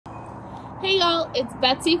Hey y'all, it's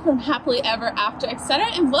Betsy from Happily Ever After, etc.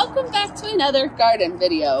 and welcome back to another garden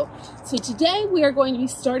video. So today we are going to be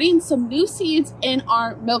starting some new seeds in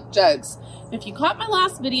our milk jugs. If you caught my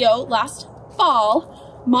last video last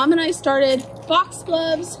fall, Mom and I started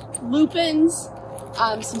foxgloves, lupins,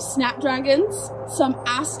 some snapdragons, some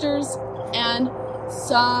asters, and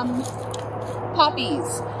some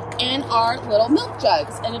poppies in our little milk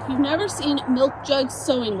jugs. And if you've never seen milk jug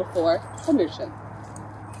sowing before, come here, Shin.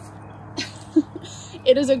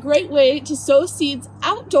 It is a great way to sow seeds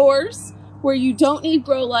outdoors where you don't need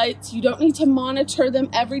grow lights, you don't need to monitor them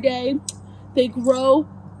every day. They grow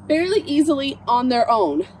fairly easily on their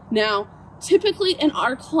own. Now, typically in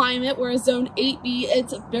our climate, we're a zone 8B,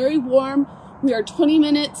 it's very warm. We are 20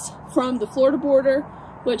 minutes from the Florida border,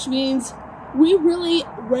 which means we really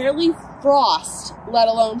rarely frost, let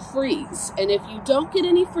alone freeze. And if you don't get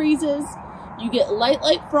any freezes, you get light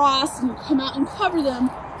frost and you come out and cover them,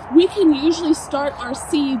 we can usually start our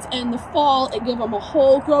seeds in the fall and give them a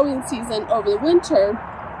whole growing season over the winter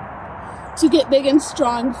to get big and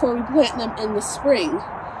strong before we plant them in the spring.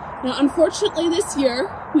 Now, unfortunately this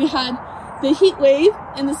year, we had the heat wave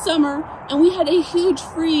in the summer and we had a huge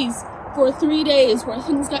freeze for 3 days where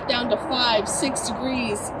things got down to 5, 6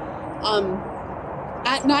 degrees.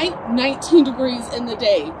 At night, 19 degrees in the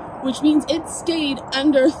day, which means it stayed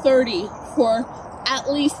under 30 for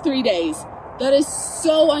at least 3 days. That is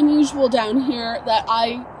so unusual down here that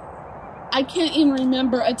I can't even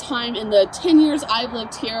remember a time in the 10 years I've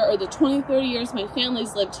lived here or the 20, 30 years my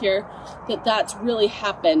family's lived here that that's really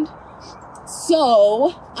happened.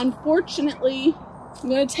 So, unfortunately, I'm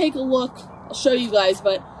going to take a look. I'll show you guys,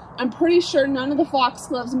 but I'm pretty sure none of the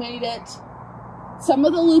foxgloves made it. Some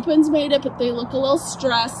of the lupins made it, but they look a little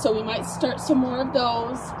stressed, so we might start some more of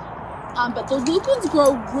those. But the lupins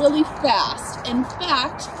grow really fast. In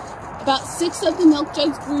fact, about 6 of the milk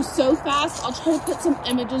jugs grew so fast. I'll try to put some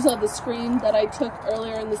images of the screen that I took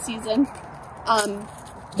earlier in the season.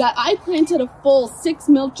 That I planted a full 6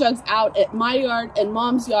 milk jugs out at my yard and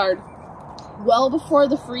Mom's yard well before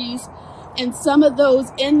the freeze. And some of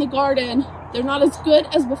those in the garden, they're not as good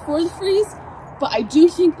as before the freeze, but I do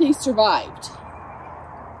think they survived.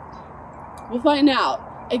 We'll find out.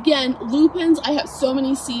 Again, lupins, I have so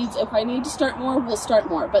many seeds. If I need to start more, we'll start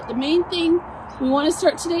more. But the main thing we want to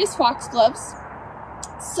start today is foxgloves.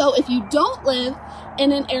 So if you don't live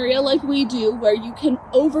in an area like we do where you can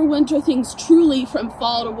overwinter things truly from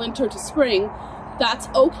fall to winter to spring, that's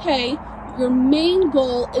okay. Your main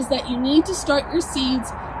goal is that you need to start your seeds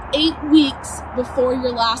 8 weeks before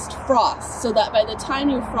your last frost, so that by the time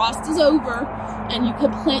your frost is over and you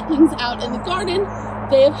can plant things out in the garden,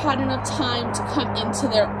 they have had enough time to come into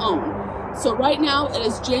their own. So right now it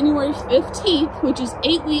is January 15th, which is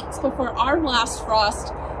 8 weeks before our last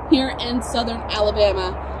frost here in southern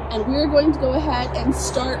Alabama. And we're going to go ahead and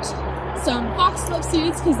start some foxglove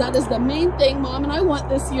seeds because that is the main thing Mom and I want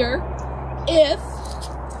this year. If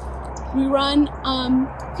we run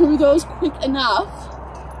through those quick enough.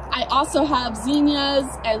 I also have zinnias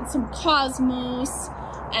and some cosmos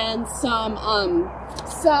and some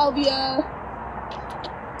salvia.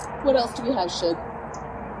 What else do we have, Shug?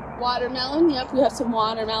 Watermelon. Yep, we have some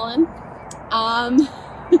watermelon. And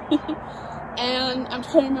I'm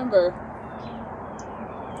trying to remember.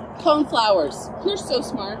 Coneflowers. You're so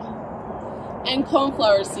smart. And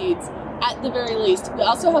coneflower seeds at the very least. We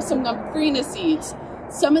also have some gomphrena seeds.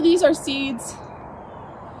 Some of these are seeds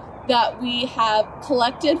that we have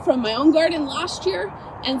collected from my own garden last year,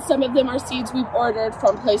 and some of them are seeds we've ordered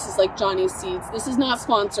from places like Johnny's Seeds. This is not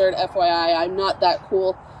sponsored, FYI. I'm not that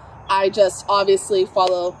cool. I just obviously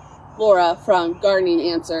follow Laura from Garden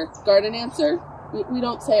Answer. We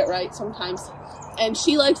don't say it right sometimes. And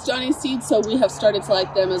she likes Johnny's Seeds, so we have started to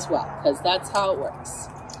like them as well, because that's how it works.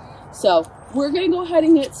 So we're going to go ahead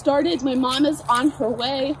and get started. My mom is on her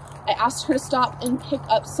way. I asked her to stop and pick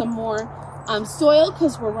up some more soil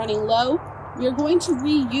because we're running low. We are going to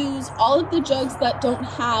reuse all of the jugs that don't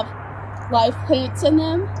have live plants in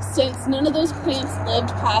them, since none of those plants lived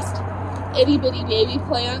past itty bitty baby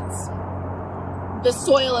plants. The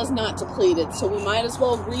soil is not depleted, so we might as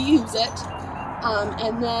well reuse it.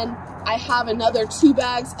 And then I have another 2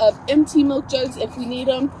 bags of empty milk jugs if we need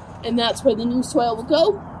them, and that's where the new soil will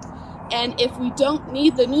go. And if we don't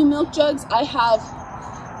need the new milk jugs, I have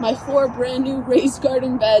my 4 brand new raised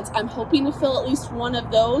garden beds. I'm hoping to fill at least one of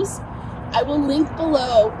those. I will link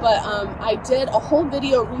below, but I did a whole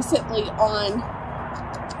video recently on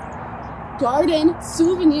garden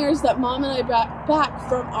souvenirs that Mom and I brought back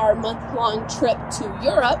from our month-long trip to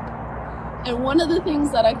Europe. And one of the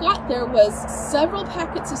things that I got there was several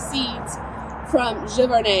packets of seeds from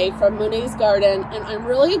Giverny, from Monet's Garden, and I'm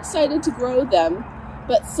really excited to grow them,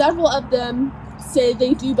 but several of them say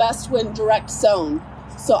they do best when direct sown.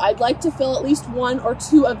 So I'd like to fill at least 1 or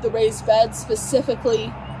 2 of the raised beds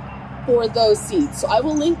specifically for those seeds. So I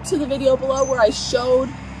will link to the video below where I showed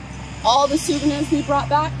all the souvenirs we brought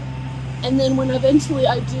back, and then when eventually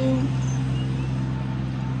I do,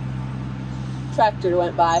 tractor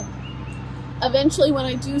went by. Eventually, when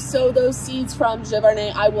I do sow those seeds from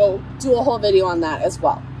Giverny, I will do a whole video on that as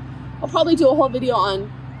well. I'll probably do a whole video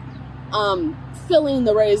on filling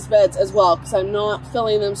the raised beds as well, because I'm not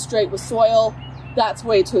filling them straight with soil. That's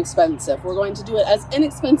way too expensive. We're going to do it as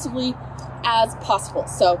inexpensively as possible.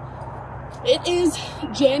 So it is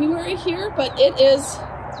January here, but it is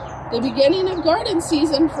the beginning of garden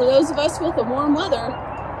season for those of us with a warm weather.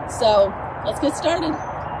 So let's get started.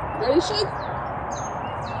 Ready, Shug?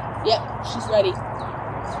 Yep, she's ready.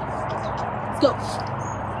 Let's go.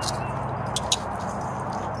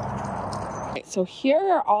 Okay, so here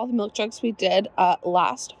are all the milk jugs we did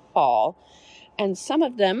last fall. And some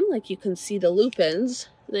of them, like you can see the lupins,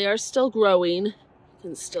 they are still growing. You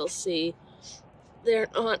can still see they're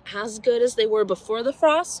not as good as they were before the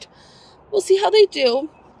frost. We'll see how they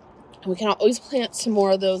do. We can always plant some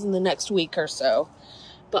more of those in the next week or so.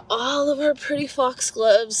 But all of our pretty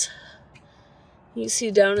foxgloves, you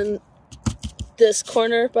see down in this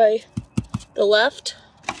corner by the left,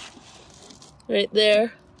 right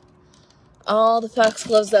there, all the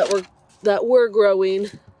foxgloves that were growing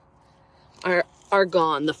are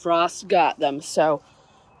gone. The frost got them. So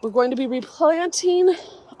we're going to be replanting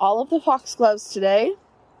all of the foxgloves today.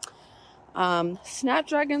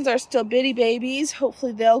 Snapdragons are still bitty babies.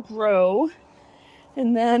 Hopefully they'll grow.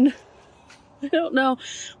 And then I don't know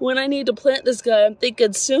when I need to plant this guy. I'm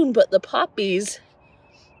thinking soon, but the poppies,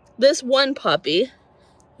 this one poppy,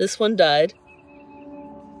 this one died,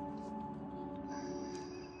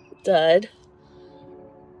 but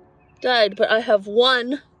I have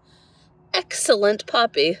one excellent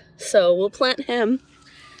poppy, so we'll plant him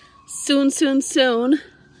soon.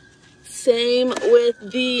 Same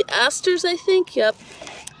with the asters, I think. Yep,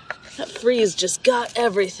 that freeze just got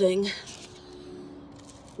everything.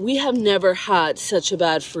 We have never had such a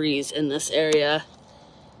bad freeze in this area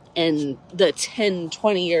in the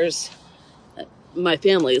 10-20 years that my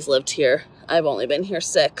family's lived here. I've only been here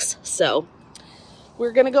 6, so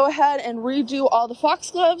we're gonna go ahead and redo all the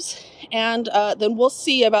foxgloves, and then we'll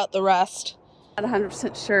see about the rest. I'm not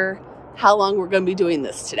 100% sure how long we're gonna be doing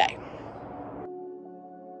this today.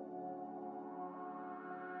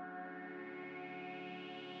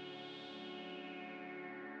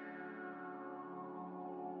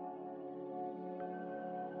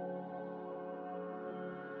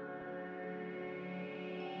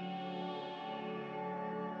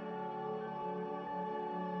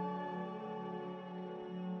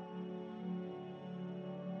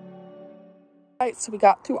 Alright, so we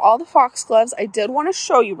got through all the foxgloves. I did want to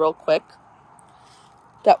show you real quick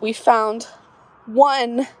that we found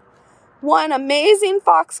one amazing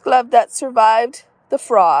foxglove that survived the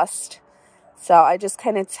frost. So I just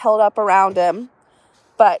kind of tilled up around him.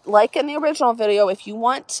 But like in the original video, if you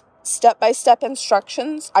want step-by-step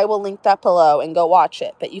instructions, I will link that below and go watch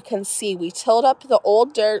it. But you can see we tilled up the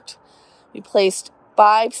old dirt. We placed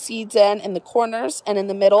 5 seeds in the corners and in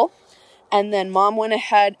the middle. And then Mom went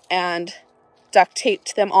ahead and duct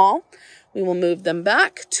taped them all. We will move them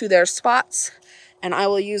back to their spots, and I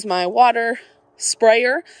will use my water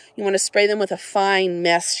sprayer. You want to spray them with a fine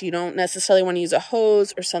mist. You don't necessarily want to use a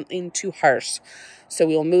hose or something too harsh. So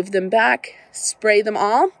we will move them back, spray them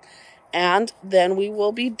all, and then we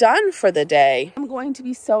will be done for the day. I'm going to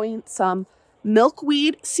be sowing some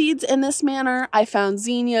milkweed seeds in this manner. I found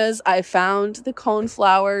zinnias, I found the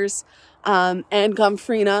coneflowers, and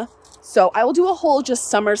gomphrena. So I will do a whole just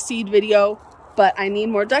summer seed video, but I need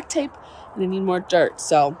more duct tape and I need more dirt.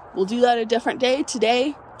 So we'll do that a different day.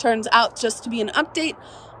 Today turns out just to be an update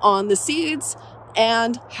on the seeds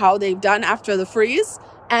and how they've done after the freeze,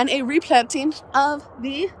 and a replanting of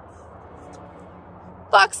the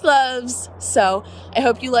foxgloves. So I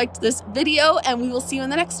hope you liked this video, and we will see you in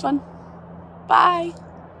the next one. Bye.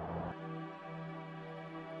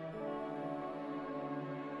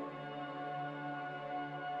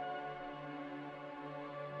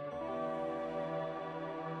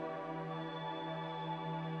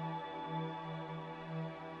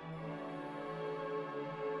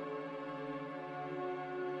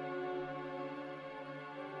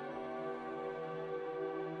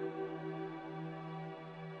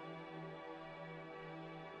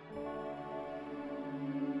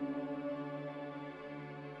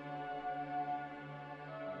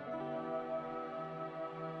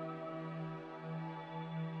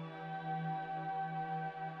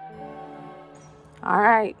 All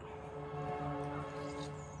right.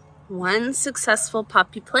 One successful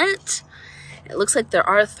poppy plant. It looks like there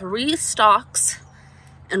are 3 stalks,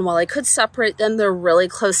 and while I could separate them, they're really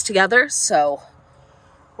close together, so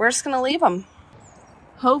we're just gonna leave them.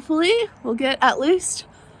 Hopefully we'll get at least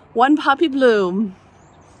 1 poppy bloom.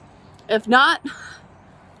 If not,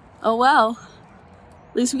 oh well,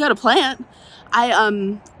 at least we got a plant.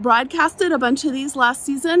 I broadcasted a bunch of these last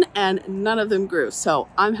season and none of them grew, so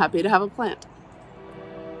I'm happy to have a plant.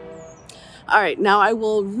 All right, now I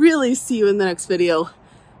will really see you in the next video.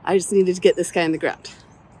 I just needed to get this guy in the ground.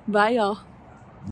 Bye, y'all.